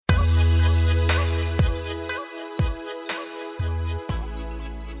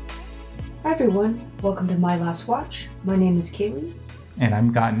Hi everyone, welcome to My Last Watch. My name is Kaylee. And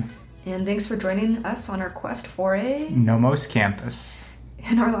I'm Gun. And thanks for joining us on our quest for a Nomos Campus.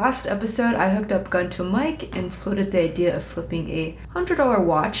 In our last episode, I hooked up Gun to a mic and floated the idea of flipping a $100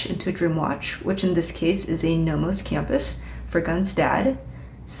 watch into a dream watch, which in this case is a Nomos Campus for Gun's dad,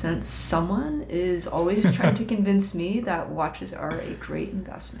 since someone is always trying to convince me that watches are a great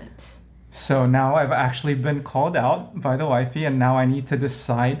investment. So now I've actually been called out by the wifey, and now I need to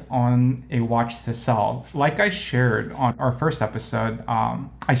decide on a watch to sell. Like I shared on our first episode,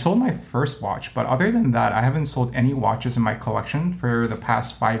 I sold my first watch, but other than that, I haven't sold any watches in my collection for the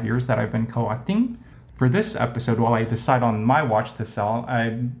past 5 years that I've been collecting. For this episode, while I decide on my watch to sell,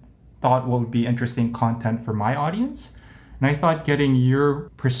 I thought what would be interesting content for my audience. And I thought getting your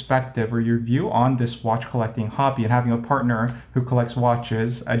perspective or your view on this watch collecting hobby and having a partner who collects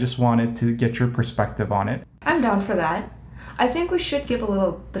watches, I just wanted to get your perspective on it. I'm down for that. I think we should give a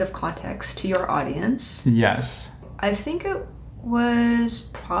little bit of context to your audience. Yes. I think it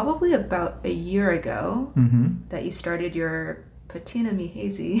was probably about a year ago that you started your Patina Me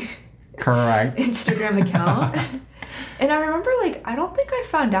Hazy Correct. Instagram account. And I remember, I don't think I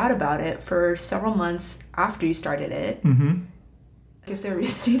found out about it for several months after you started it. Is there a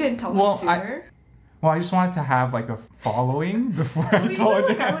reason you didn't tell me sooner? I just wanted to have, a following before I told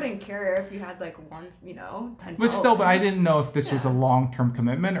you. I wouldn't care if you had, 10 But still, I didn't know if this was a long-term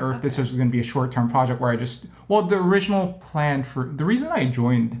commitment or if this was going to be a short-term project where the original plan the reason I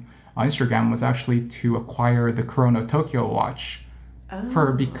joined Instagram was actually to acquire the Chrono Tokyo watch.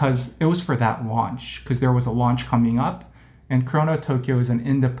 Because it was for that launch, because there was a launch coming up, and Chrono Tokyo is an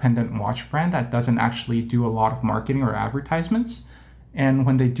independent watch brand that doesn't actually do a lot of marketing or advertisements, and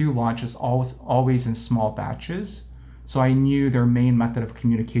when they do launch, it's always in small batches. So I knew their main method of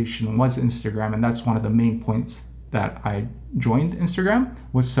communication was Instagram, and that's one of the main points that I joined Instagram,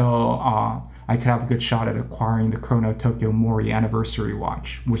 was so I could have a good shot at acquiring the Chrono Tokyo Mori anniversary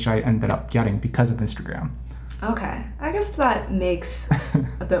watch, which I ended up getting because of Instagram. Okay, I guess that makes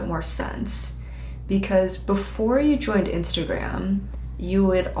a bit more sense, because before you joined Instagram, you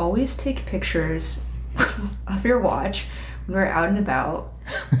would always take pictures of your watch when we were out and about,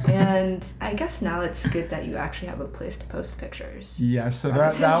 and I guess now it's good that you actually have a place to post the pictures. Yeah, so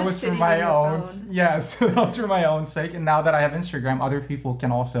that was for my own. Yeah, so that was for my own sake, and now that I have Instagram, other people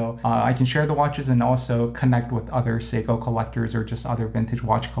can also I can share the watches and also connect with other Seiko collectors or just other vintage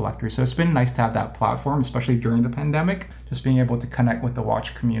watch collectors. So it's been nice to have that platform, especially during the pandemic, just being able to connect with the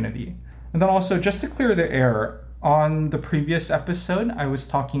watch community. And then also, just to clear the air, on the previous episode, I was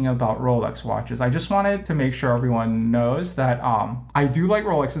talking about Rolex watches. I just wanted to make sure everyone knows that I do like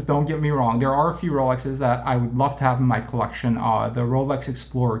Rolexes, don't get me wrong. There are a few Rolexes that I would love to have in my collection. The Rolex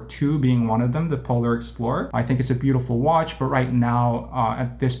Explorer 2 being one of them, the Polar Explorer. I think it's a beautiful watch, but right now,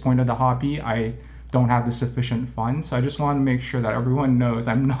 at this point of the hobby, I don't have the sufficient funds. So I just want to make sure that everyone knows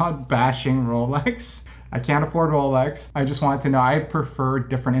I'm not bashing Rolex. I can't afford Rolex. I just wanted to know I prefer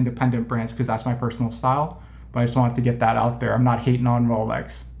different independent brands because that's my personal style. But I just wanted to get that out there. I'm not hating on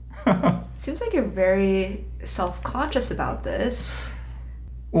Rolex. Seems like you're very self-conscious about this.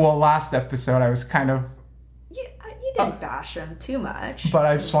 Well, last episode I was kind of... You didn't bash them too much. But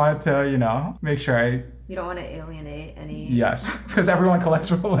I just wanted to, make sure You don't want to alienate any... Yes, because everyone collects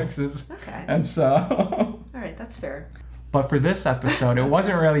Rolexes. Okay. And so... All right, that's fair. But for this episode, it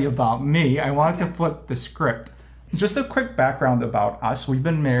wasn't really about me. I wanted to flip the script. Just a quick background about us. We've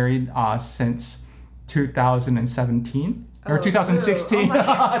been married since 2017 or 2016.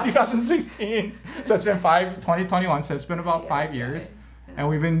 2016. So it's been 2021. So it's been about 5 years, and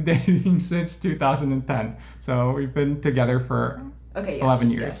we've been dating since 2010. So we've been together for 11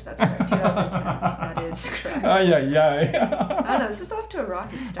 years. Yes, that's correct. 2010. That is correct. Yeah. I don't know. This is off to a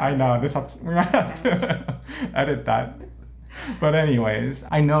rocky start. I know. We might have to edit that. But anyways,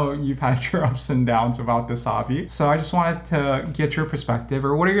 I know you've had your ups and downs about this hobby. So I just wanted to get your perspective,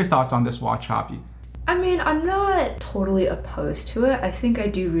 or what are your thoughts on this watch hobby? I mean, I'm not totally opposed to it. I think I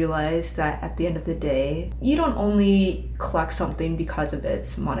do realize that at the end of the day, you don't only collect something because of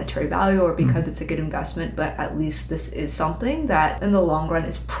its monetary value or because it's a good investment, but at least this is something that in the long run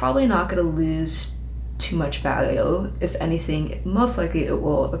is probably not going to lose too much value. If anything, most likely it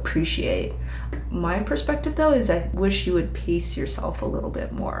will appreciate. My perspective, though, is I wish you would pace yourself a little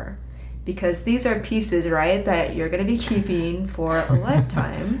bit more, because these are pieces, right, that you're going to be keeping for a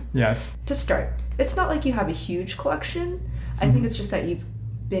lifetime. Yes. To start. It's not like you have a huge collection. I think it's just that you've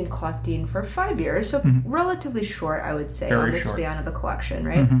been collecting for 5 years, so relatively short, I would say, on the span of the collection,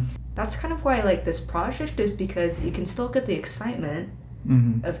 right? That's kind of why I like this project, is because you can still get the excitement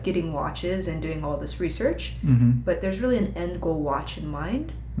of getting watches and doing all this research, but there's really an end goal watch in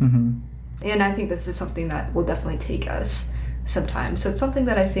mind. And I think this is something that will definitely take us some time. So it's something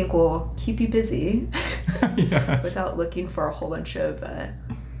that I think will keep you busy yes. without looking for a whole bunch of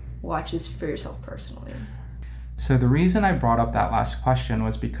watches for yourself personally. So the reason I brought up that last question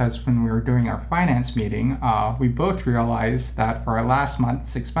was because when we were doing our finance meeting, we both realized that for our last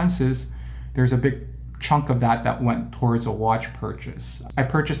month's expenses, there's a big chunk of that went towards a watch purchase. I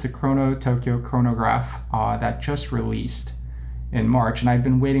purchased the Chrono Tokyo chronograph that just released in March, and I've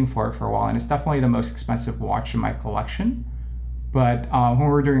been waiting for it for a while, and it's definitely the most expensive watch in my collection. But when we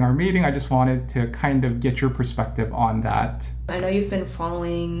were doing our meeting, I just wanted to kind of get your perspective on that. I know you've been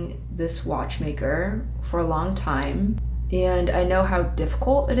following this watchmaker for a long time, and I know how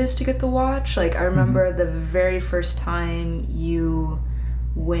difficult it is to get the watch. Like, I remember the very first time you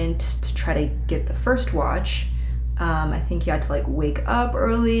went to try to get the first watch, I think you had to like wake up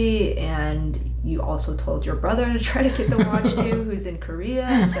early, and you also told your brother to try to get the watch too, who's in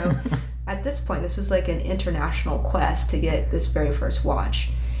Korea. So at this point, this was like an international quest to get this very first watch.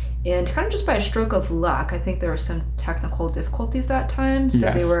 And kind of just by a stroke of luck, I think there were some technical difficulties that time.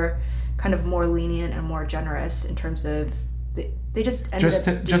 So they were kind of more lenient and more generous in terms of they just ended up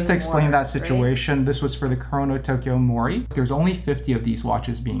doing just to explain more, that situation, right? This was for the Chrono Tokyo Mori. There's only 50 of these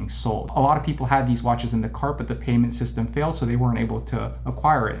watches being sold. A lot of people had these watches in the cart, but the payment system failed, so they weren't able to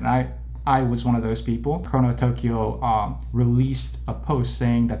acquire it. And I was one of those people. Chrono Tokyo released a post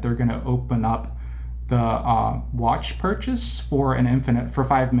saying that they're going to open up the watch purchase for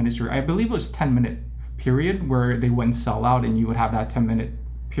 5 minutes. I believe it was 10-minute period where they wouldn't sell out, and you would have that 10-minute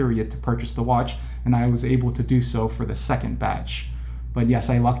period to purchase the watch, and I was able to do so for the second batch. But yes,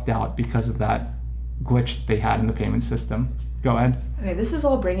 I lucked out because of that glitch they had in the payment system. Go ahead. Okay, this is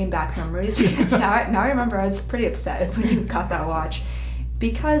all bringing back memories because now I remember I was pretty upset when you got that watch,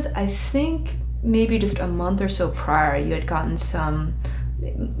 because I think maybe just a month or so prior you had gotten some,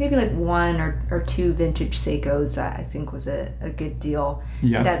 maybe like one or two vintage Seikos that I think was a good deal.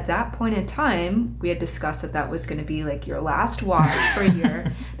 Yes. And at that point in time, we had discussed that was going to be like your last watch for a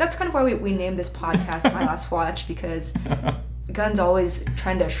year. That's kind of why we named this podcast My Last Watch, because Gun's always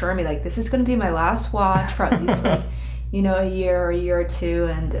trying to assure me like, this is going to be my last watch for at least like, a year or two.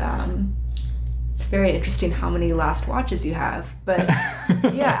 And it's very interesting how many last watches you have. But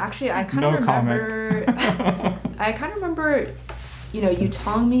yeah, actually I kind of remember you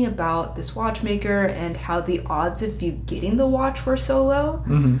telling me about this watchmaker and how the odds of you getting the watch were so low.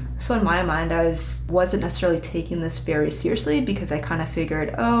 So in my mind, I wasn't necessarily taking this very seriously, because I kind of figured,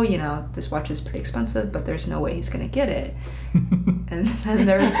 this watch is pretty expensive, but there's no way he's going to get it. And then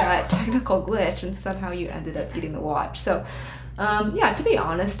there's that technical glitch, and somehow you ended up getting the watch. So to be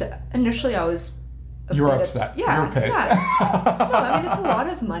honest, initially I was you were upset. You were pissed. No, I mean, it's a lot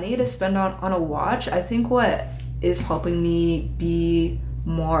of money to spend on a watch. I think what is helping me be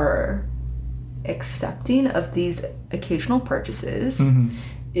more accepting of these occasional purchases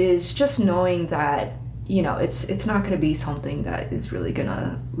is just knowing that it's not going to be something that is really going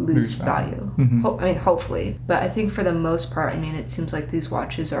to lose value. Hopefully, but I think for the most part, it seems like these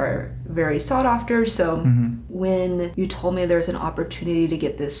watches are very sought after. So when you told me there's an opportunity to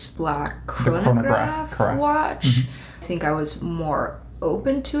get this black chronograph watch, I think I was more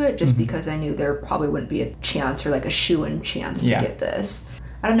open to it, just because I knew there probably wouldn't be a chance, or like a shoo-in chance to get this.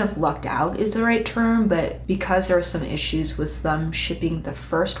 I don't know if lucked out is the right term, but because there were some issues with them shipping the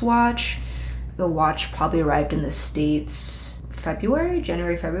first watch, the watch probably arrived in the States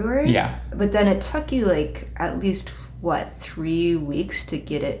January, February? Yeah. But then it took you like at least 3 weeks to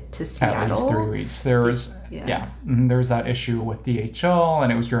get it to Seattle? At least 3 weeks. There was there was that issue with DHL,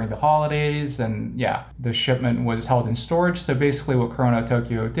 and it was during the holidays, and the shipment was held in storage. So basically what Chrono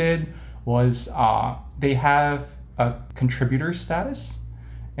Tokyo did was they have a contributor status,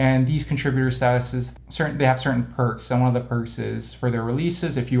 and these contributor statuses, they have certain perks, and one of the perks is for their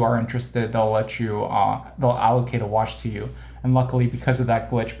releases, if you are interested, they'll let you they'll allocate a watch to you. And luckily, because of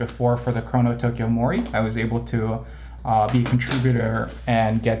that glitch before for the Chrono Tokyo Mori, I was able to be a contributor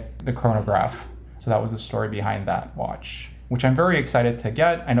and get the chronograph. So that was the story behind that watch, which I'm very excited to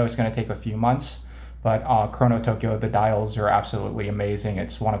get. I know it's going to take a few months, but Chrono Tokyo, the dials are absolutely amazing.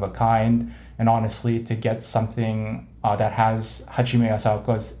 It's one of a kind. And honestly, to get something that has Hajime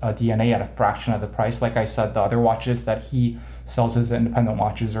Asaoka's DNA at a fraction of the price, like I said, the other watches that he sells as independent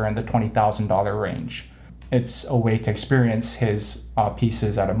watches are in the $20,000 range. It's a way to experience his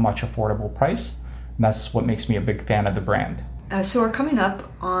pieces at a much affordable price. And that's what makes me a big fan of the brand. So we're coming up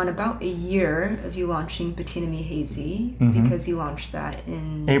on about a year of you launching Patina Mi Hazy, because you launched that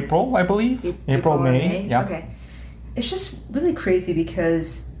in April, I believe. April, May. Yeah. Okay. It's just really crazy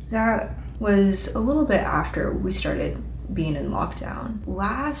because that was a little bit after we started being in lockdown.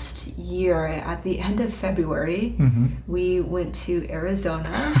 Last year, at the end of February, we went to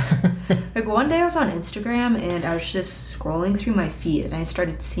Arizona. Like one day I was on Instagram and I was just scrolling through my feed and I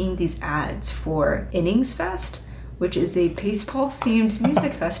started seeing these ads for Innings Fest, which is a baseball-themed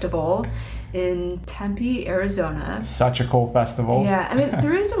music festival in Tempe, Arizona. Such a cool festival. Yeah, I mean, the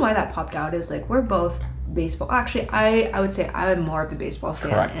reason why that popped out is like we're both baseball. Actually, I would say I'm more of a baseball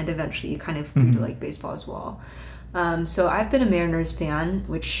fan, Correct. and eventually you kind of grew to like baseball as well. So I've been a Mariners fan,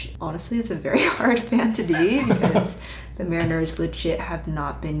 which honestly is a very hard fan to be because the Mariners legit have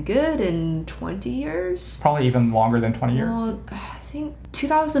not been good in 20 years. Probably even longer than 20 years. Well, I think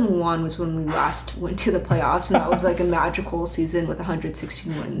 2001 was when we last went to the playoffs, and that was like a magical season with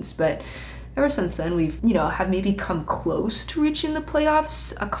 116 wins. But ever since then, we've, have maybe come close to reaching the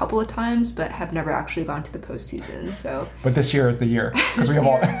playoffs a couple of times, but have never actually gone to the postseason. So, but this year is the year because we have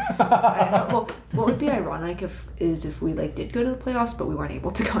all. Well, what would be ironic if we like did go to the playoffs, but we weren't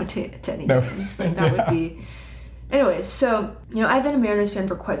able to go to any games. Like that would be. Anyways, so I've been a Mariners fan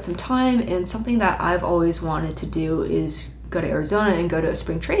for quite some time, and something that I've always wanted to do is go to Arizona and go to a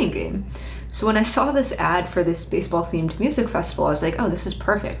spring training game. So when I saw this ad for this baseball-themed music festival, I was like, oh, this is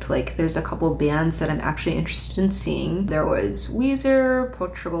perfect. Like, there's a couple bands that I'm actually interested in seeing. There was Weezer,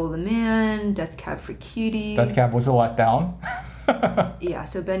 Portugal the Man, Death Cab for Cutie. Death Cab was a letdown. Yeah,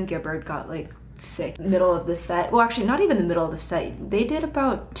 so Ben Gibbard got, like, sick middle of the set. Well, actually, not even the middle of the set. They did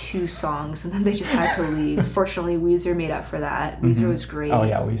about 2 songs, and then they just had to leave. Fortunately, Weezer made up for that. Weezer was great. Oh,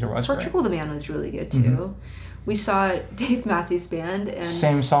 yeah, Weezer was Portugal the Man was really good, too. We saw Dave Matthews Band and...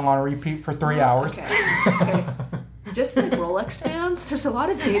 Same song on repeat for 3 hours. Okay. Just like Rolex fans, there's a lot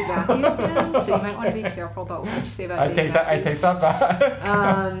of Dave Matthews bands, so you might want to be careful about what you say about Dave Matthews. I take that back.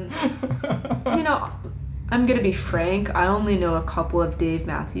 I'm going to be frank, I only know a couple of Dave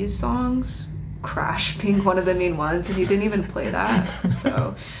Matthews songs, Crash being one of the main ones, and he didn't even play that.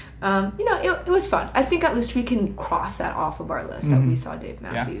 So, it was fun. I think at least we can cross that off of our list that we saw Dave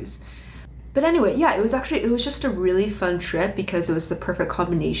Matthews. Yeah. But anyway, yeah, it was just a really fun trip because it was the perfect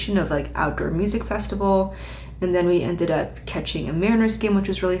combination of like outdoor music festival, and then we ended up catching a Mariners game, which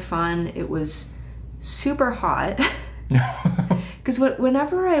was really fun. It was super hot because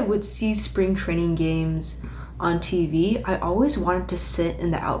whenever I would see spring training games on TV, I always wanted to sit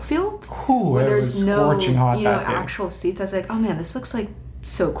in the outfield where there's no actual seats. I was like, oh man, this looks like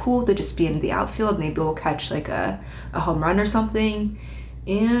so cool to just be in the outfield. Maybe we'll catch like a home run or something.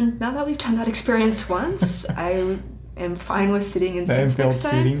 And now that we've done that experience once, I am fine with sitting in seats next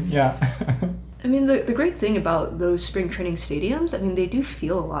time. Seating, yeah. I mean, the great thing about those spring training stadiums, I mean, they do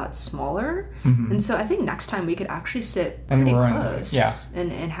feel a lot smaller. And so I think next time we could actually sit pretty close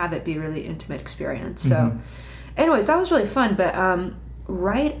and have it be a really intimate experience. So anyways, that was really fun. But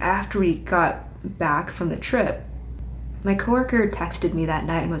right after we got back from the trip, my coworker texted me that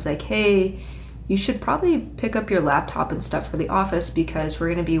night and was like, hey, you should probably pick up your laptop and stuff for the office because we're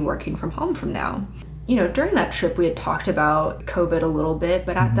going to be working from home from now. During that trip, we had talked about COVID a little bit,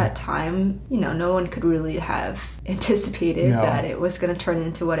 but at that time, no one could really have anticipated that it was going to turn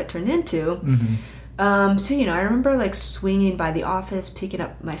into what it turned into. So, I remember like swinging by the office, picking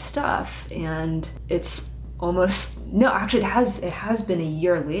up my stuff, and it's it has been a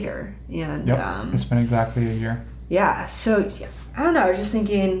year later. And it's been exactly a year. Yeah, so I don't know, I was just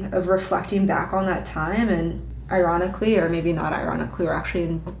thinking of reflecting back on that time, and ironically, or maybe not ironically, we're actually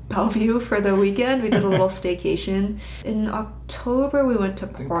in Bellevue for the weekend. We did a little staycation. In October, we went to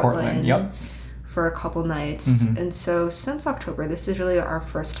Portland for a couple nights. And so since October, this is really our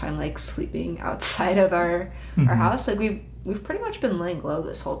first time like sleeping outside of our house. Like we've pretty much been laying low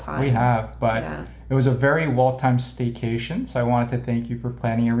this whole time. We have, but it was a very well-timed staycation, so I wanted to thank you for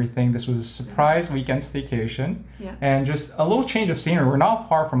planning everything. This was a surprise weekend staycation, and just a little change of scenery. We're not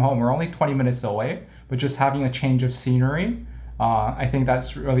far from home. We're only 20 minutes away, but just having a change of scenery, I think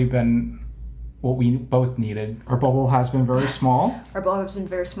that's really been what we both needed. Our bubble has been very small.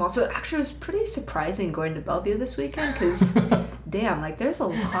 So actually it was pretty surprising going to Bellevue this weekend because, damn, like there's a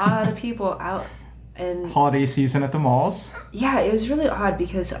lot of people out. And holiday season at the malls. Yeah, it was really odd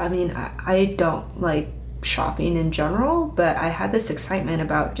because, I mean, I don't like shopping in general, but I had this excitement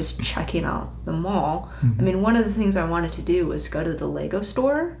about just checking out the mall. I mean, one of the things I wanted to do was go to the Lego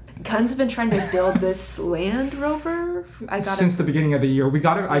store. Guns have been trying to build this Land Rover. Since the beginning of the year. We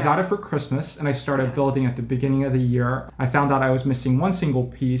got it. I got it for Christmas, and I started building at the beginning of the year. I found out I was missing one single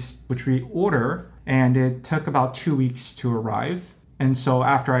piece, which we order, and it took about 2 weeks to arrive. And so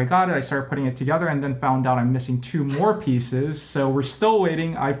after I got it, I started putting it together and then found out I'm missing 2 more pieces. So we're still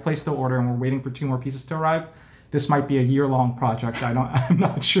waiting. I've placed the order and we're waiting for 2 more pieces to arrive. This might be a year-long project. I'm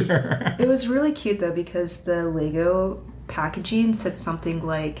not sure. It was really cute though because the Lego packaging said something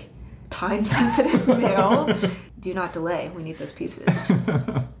like, time-sensitive mail. Do not delay. We need those pieces.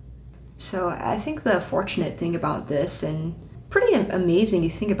 So I think the fortunate thing about this, and pretty amazing you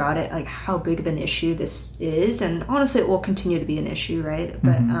think about it, like how big of an issue this is, and honestly it will continue to be an issue, right?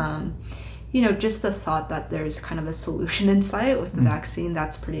 But just the thought that there's kind of a solution in sight with the vaccine,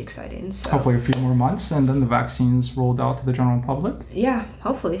 that's pretty exciting. So hopefully a few more months and then the vaccine's rolled out to the general public. Yeah,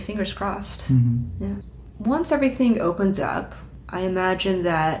 hopefully, fingers crossed. Yeah. Once everything opens up, I imagine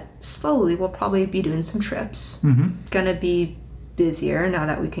that slowly we'll probably be doing some trips. Gonna be busier now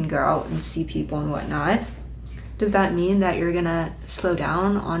that we can go out and see people and whatnot. Does that mean that you're gonna slow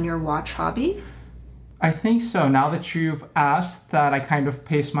down on your watch hobby? I think so. Now that you've asked that, I kind of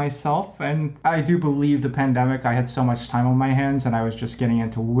pace myself, and I do believe the pandemic, I had so much time on my hands and I was just getting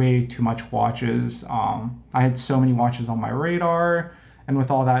into way too much watches. I had so many watches on my radar, and with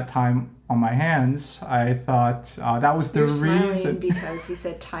all that time on my hands, I thought that was the reason. Because you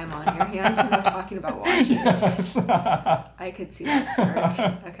said time on your hands and we're talking about watches. Yes. I could see that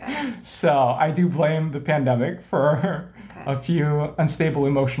smirk. Okay. So I do blame the pandemic for a few unstable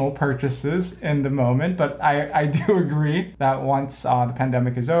emotional purchases in the moment, but I do agree that once the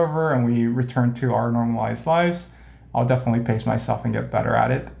pandemic is over and we return to our normalized lives, I'll definitely pace myself and get better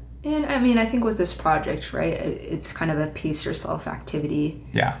at it. And I mean, I think with this project, right, it's kind of a pace yourself activity.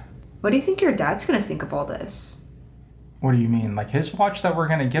 Yeah. What do you think your dad's going to think of all this? What do you mean? Like his watch that we're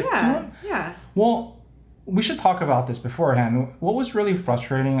going to get to him? Yeah. Well, we should talk about this beforehand. What was really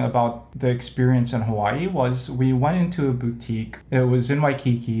frustrating about the experience in Hawaii was we went into a boutique. It was in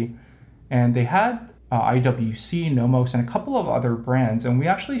Waikiki, and they had IWC, Nomos, and a couple of other brands. And we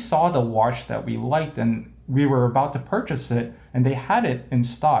actually saw the watch that we liked, and we were about to purchase it, and they had it in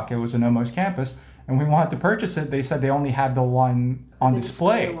stock. It was a Nomos Campus, and we wanted to purchase it. They said they only had the one on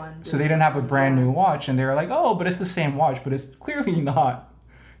display. So they didn't have a brand new watch, and they were like, oh, but it's the same watch, but it's clearly not.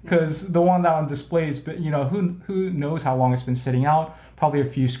 Because the one that on display is, who knows how long it's been sitting out, probably a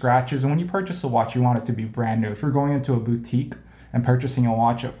few scratches. And when you purchase a watch, you want it to be brand new. If you're going into a boutique and purchasing a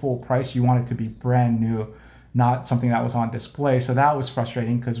watch at full price, you want it to be brand new, not something that was on display. So that was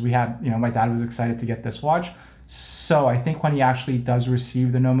frustrating because we had, my dad was excited to get this watch. So I think when he actually does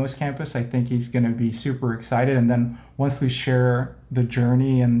receive the Nomos Campus, I think he's going to be super excited. And then once we share the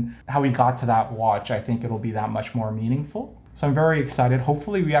journey and how we got to that watch, I think it'll be that much more meaningful. So I'm very excited.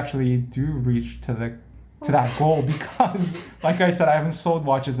 Hopefully we actually do reach to that goal because, like I said, I haven't sold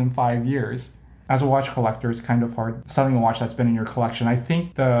watches in 5 years. As a watch collector, it's kind of hard selling a watch that's been in your collection. I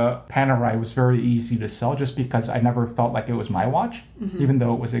think the Panerai was very easy to sell just because I never felt like it was my watch, even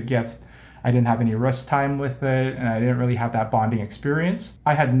though it was a gift. I didn't have any wrist time with it, and I didn't really have that bonding experience.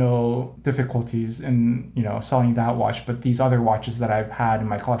 I had no difficulties in, selling that watch, but these other watches that I've had in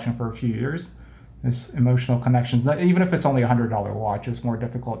my collection for a few years, this emotional connections, that even if it's only $100 watch, it's more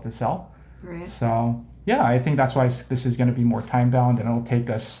difficult to sell. Right. So yeah, I think that's why this is going to be more time bound, and it'll take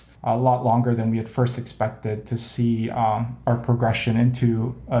us a lot longer than we had first expected to see our progression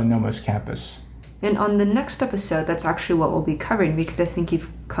into a Nomos Campus. And on the next episode, that's actually what we'll be covering, because I think you've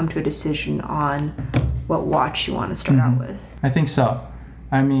come to a decision on what watch you want to start out with. I think so.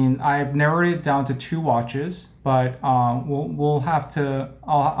 I mean, I've narrowed it down to 2 watches, but we'll have to.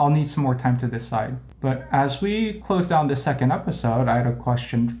 I'll need some more time to decide. But as we close down this second episode, I had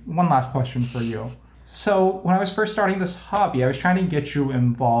one last question for you. So when I was first starting this hobby, I was trying to get you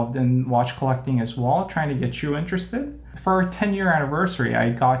involved in watch collecting as well, trying to get you interested. For our 10-year anniversary, I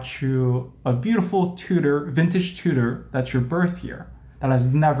got you a beautiful vintage Tudor that's your birth year, that has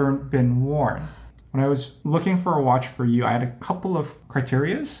never been worn. When I was looking for a watch for you, I had a couple of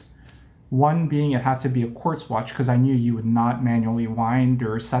criterias. One being it had to be a quartz watch because I knew you would not manually wind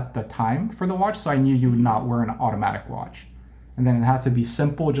or set the time for the watch, so I knew you would not wear an automatic watch. And then it had to be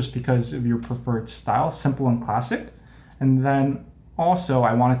simple just because of your preferred style, simple and classic. And then also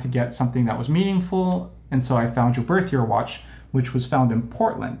I wanted to get something that was meaningful, and so I found your birth year watch, which was found in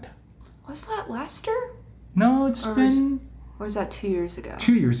Portland. Was that last year? No, it's been... Or was that 2 years ago?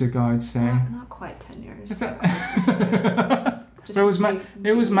 2 years ago, I'd say. Not quite 10 years. But it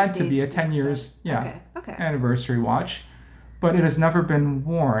was meant to be a 10 years Okay. anniversary watch, but it has never been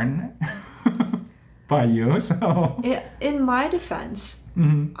worn by you. So in my defense,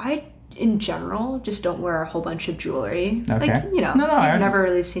 I in general just don't wear a whole bunch of jewelry. Okay. You've never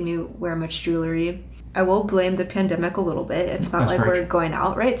really seen me wear much jewelry. I will blame the pandemic a little bit. It's not like we're going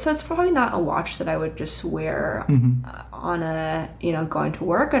out, right? So it's probably not a watch that I would just wear on a, going to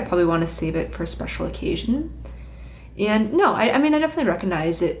work. I'd probably want to save it for a special occasion. And no, I mean, I definitely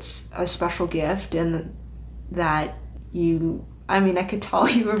recognize it's a special gift and that I could tell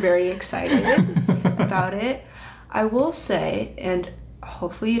you were very excited about it. I will say, and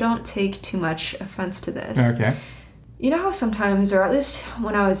hopefully you don't take too much offense to this. Okay. You know how sometimes, or at least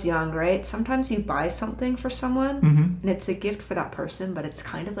when I was young, right? Sometimes you buy something for someone and it's a gift for that person, but it's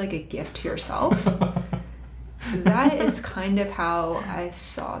kind of like a gift to yourself. That is kind of how I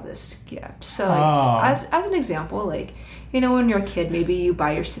saw this gift. So, like, as an example, like, you know, when you're a kid, maybe you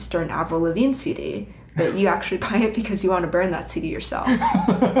buy your sister an Avril Lavigne CD, but you actually buy it because you want to burn that CD yourself.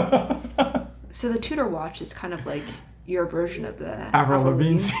 So the Tudor watch is kind of like your version of the Avril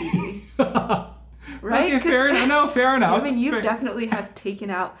Lavigne CD. Right? Okay, fair enough. I mean, you definitely have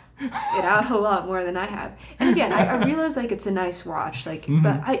taken it out a lot more than I have. And again, I realize, like, it's a nice watch, like,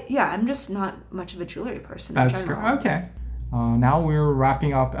 but I'm just not much of a jewelry person. That's true. Okay. Now we're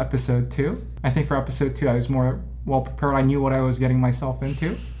wrapping up episode 2. I think for episode 2, I was more well prepared. I knew what I was getting myself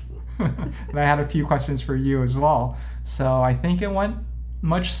into. And I had a few questions for you as well. So I think it went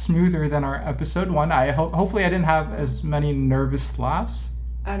much smoother than our episode 1. Hopefully I didn't have as many nervous laughs.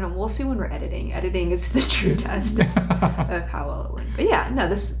 I don't know. We'll see when we're editing. Editing is the true test of how well it went. But yeah, no,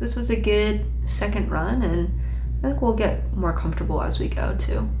 this was a good second run, and I think we'll get more comfortable as we go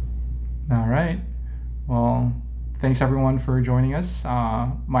too. All right. Well, thanks everyone for joining us.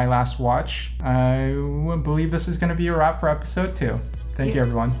 My last watch. I believe this is going to be a wrap for episode 2. Thank you,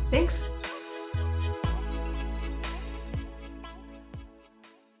 everyone. Thanks.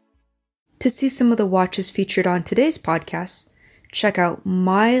 To see some of the watches featured on today's podcast, check out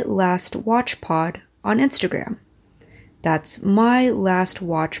My Last Watch Pod on Instagram. That's My Last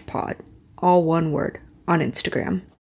Watch Pod, all one word, on Instagram.